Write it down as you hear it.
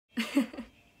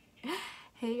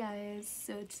Hey guys,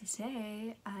 so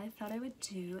today I thought I would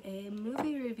do a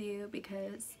movie review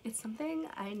because it's something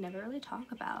I never really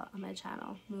talk about on my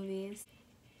channel, movies.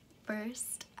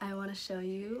 First, I want to show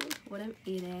you what I'm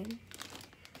eating.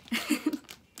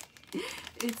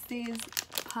 It's these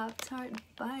Pop-Tart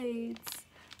bites.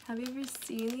 Have you ever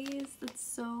seen these? That's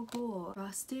so cool.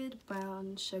 Frosted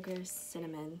brown sugar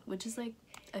cinnamon, which is like,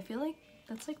 I feel like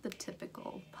that's like the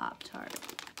typical Pop-Tart.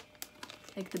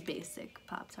 Like the basic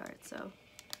Pop-Tart, so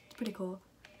it's pretty cool.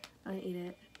 I'm gonna eat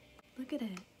it. Look at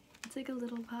it. It's like a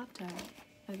little Pop-Tart.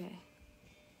 Okay.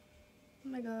 Oh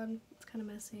my god, it's kind of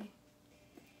messy.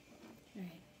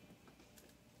 Alright.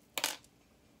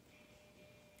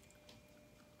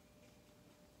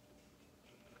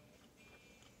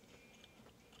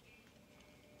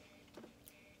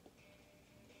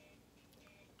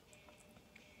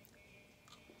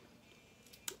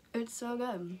 It's so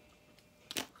good.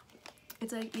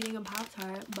 It's like eating a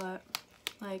Pop-Tart, but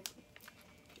like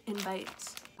in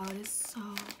bites. Oh, it is so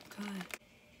good.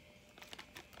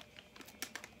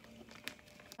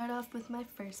 Start off with my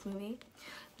first movie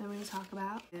that I'm going to talk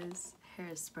about is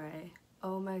Hairspray.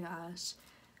 Oh my gosh.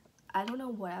 I don't know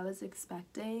what I was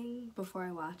expecting before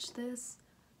I watched this,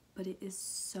 but it is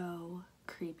so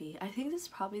creepy. I think this is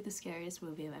probably the scariest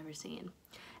movie I've ever seen.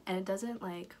 And it doesn't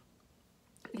like,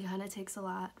 it kind of takes a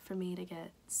lot for me to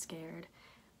get scared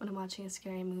when I'm watching a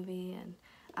scary movie, and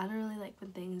I don't really like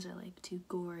when things are like too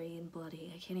gory and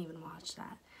bloody. I can't even watch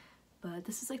that. But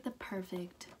this is like the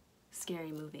perfect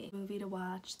scary movie to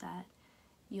watch that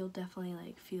you'll definitely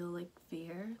like feel like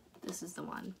fear. This is the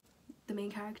one. The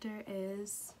main character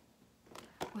is,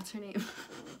 what's her name?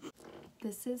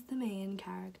 This is the main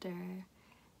character,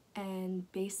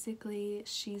 and basically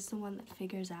she's the one that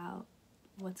figures out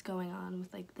what's going on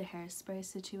with like the hairspray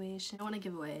situation. I don't want to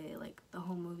give away like the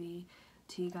whole movie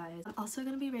to you guys. I'm also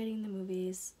going to be rating the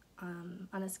movies on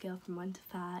a scale from 1 to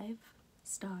 5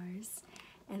 stars,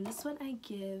 and this one I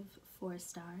give 4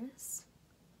 stars.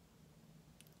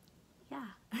 Yeah.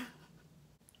 This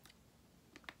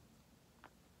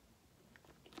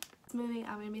movie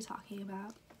I'm going to be talking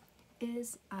about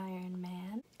is Iron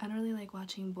Man. I don't really like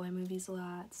watching boy movies a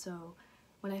lot, so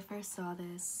when I first saw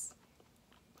this,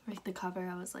 like the cover,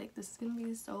 I was like, this is gonna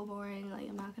be so boring, like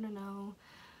I'm not gonna know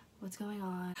what's going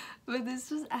on. But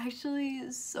this was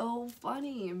actually so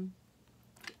funny.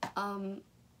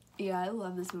 Yeah, I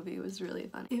love this movie. It was really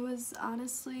funny. It was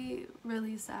honestly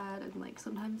really sad, and like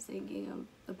sometimes thinking of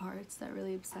the parts that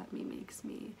really upset me makes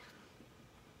me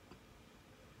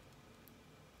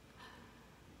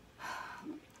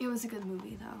it was a good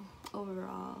movie though,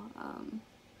 overall.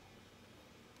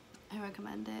 I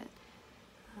recommend it.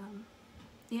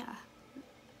 Yeah,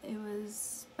 it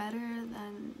was better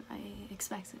than I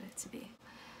expected it to be.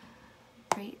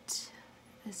 Rate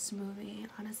this movie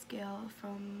on a scale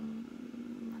from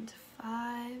 1 to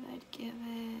 5, I'd give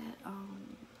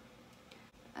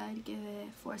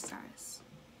it 4 stars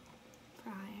for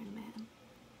Iron Man.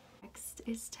 Next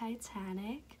is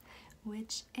Titanic,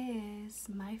 which is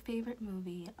my favorite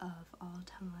movie of all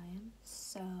time,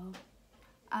 so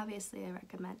obviously I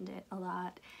recommend it a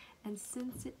lot. And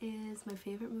since it is my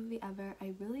favorite movie ever,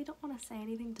 I really don't want to say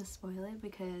anything to spoil it,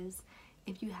 because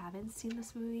if you haven't seen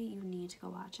this movie, you need to go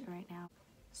watch it right now.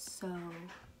 So,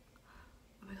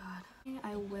 oh my god.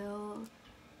 I will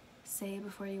say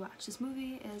before you watch this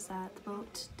movie is that the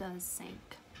boat does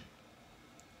sink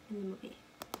in the movie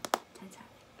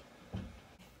Titanic.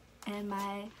 And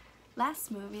my last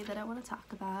movie that I want to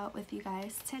talk about with you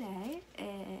guys today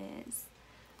is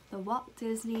the Walt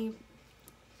Disney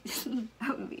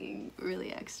I'm being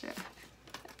really extra.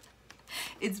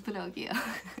 It's Pinocchio.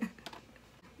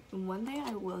 One thing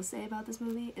I will say about this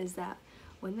movie is that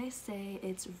when they say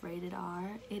it's rated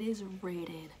R, it is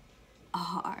rated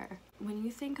R. When you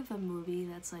think of a movie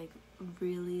that's like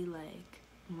really like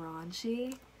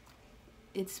raunchy,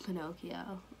 it's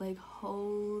Pinocchio. Like,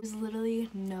 there's literally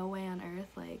no way on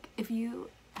earth, like, have you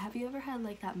ever had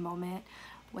like that moment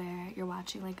where you're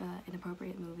watching like a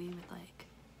inappropriate movie with like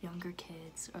younger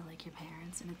kids or like your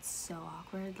parents, and it's so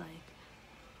awkward? Like,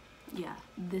 yeah,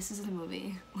 this is the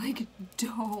movie. Like,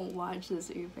 don't watch this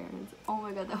with your parents. Oh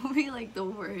my god, that would be like the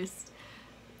worst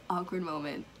awkward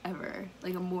moment ever.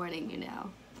 Like, I'm warning you now.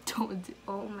 Don't do,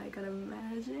 oh my god,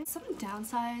 imagine. Some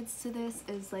downsides to this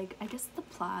is like, I guess the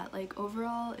plot, like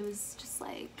overall it was just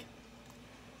like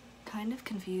kind of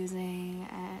confusing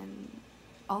and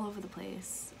all over the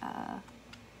place.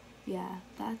 Yeah,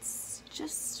 that's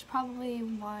just probably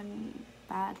one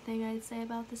bad thing I'd say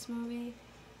about this movie,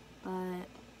 but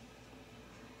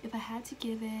if I had to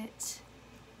give it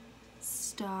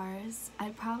stars.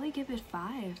 I'd probably give it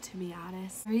 5, to be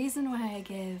honest. The reason why I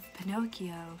give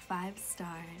Pinocchio 5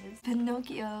 stars,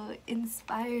 Pinocchio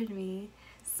inspired me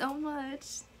so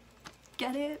much.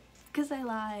 Get it? Because I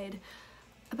lied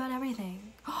about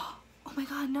everything. Oh my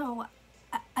god, no.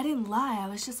 I didn't lie, I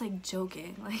was just like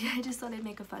joking. Like, I just thought I'd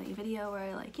make a funny video where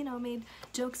I, like, you know, made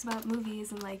jokes about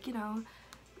movies and, like, you know,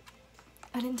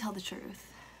 I didn't tell the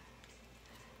truth.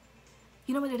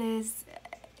 You know what it is?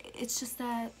 It's just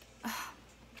that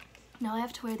now I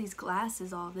have to wear these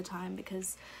glasses all the time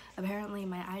because apparently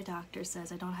my eye doctor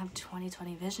says I don't have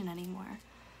 20/20 vision anymore.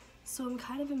 So I'm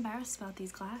kind of embarrassed about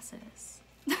these glasses.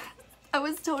 I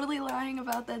was totally lying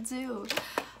about that too.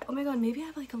 Oh my god, maybe I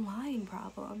have like a lying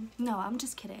problem. No, I'm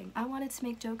just kidding. I wanted to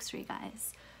make jokes for you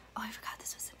guys. Oh, I forgot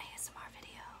this was an ASMR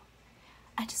video.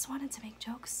 I just wanted to make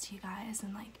jokes to you guys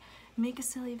and like make a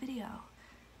silly video.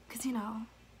 Cause you know,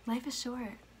 life is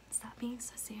short. Stop being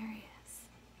so serious.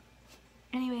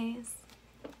 Anyways,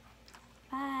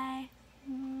 bye.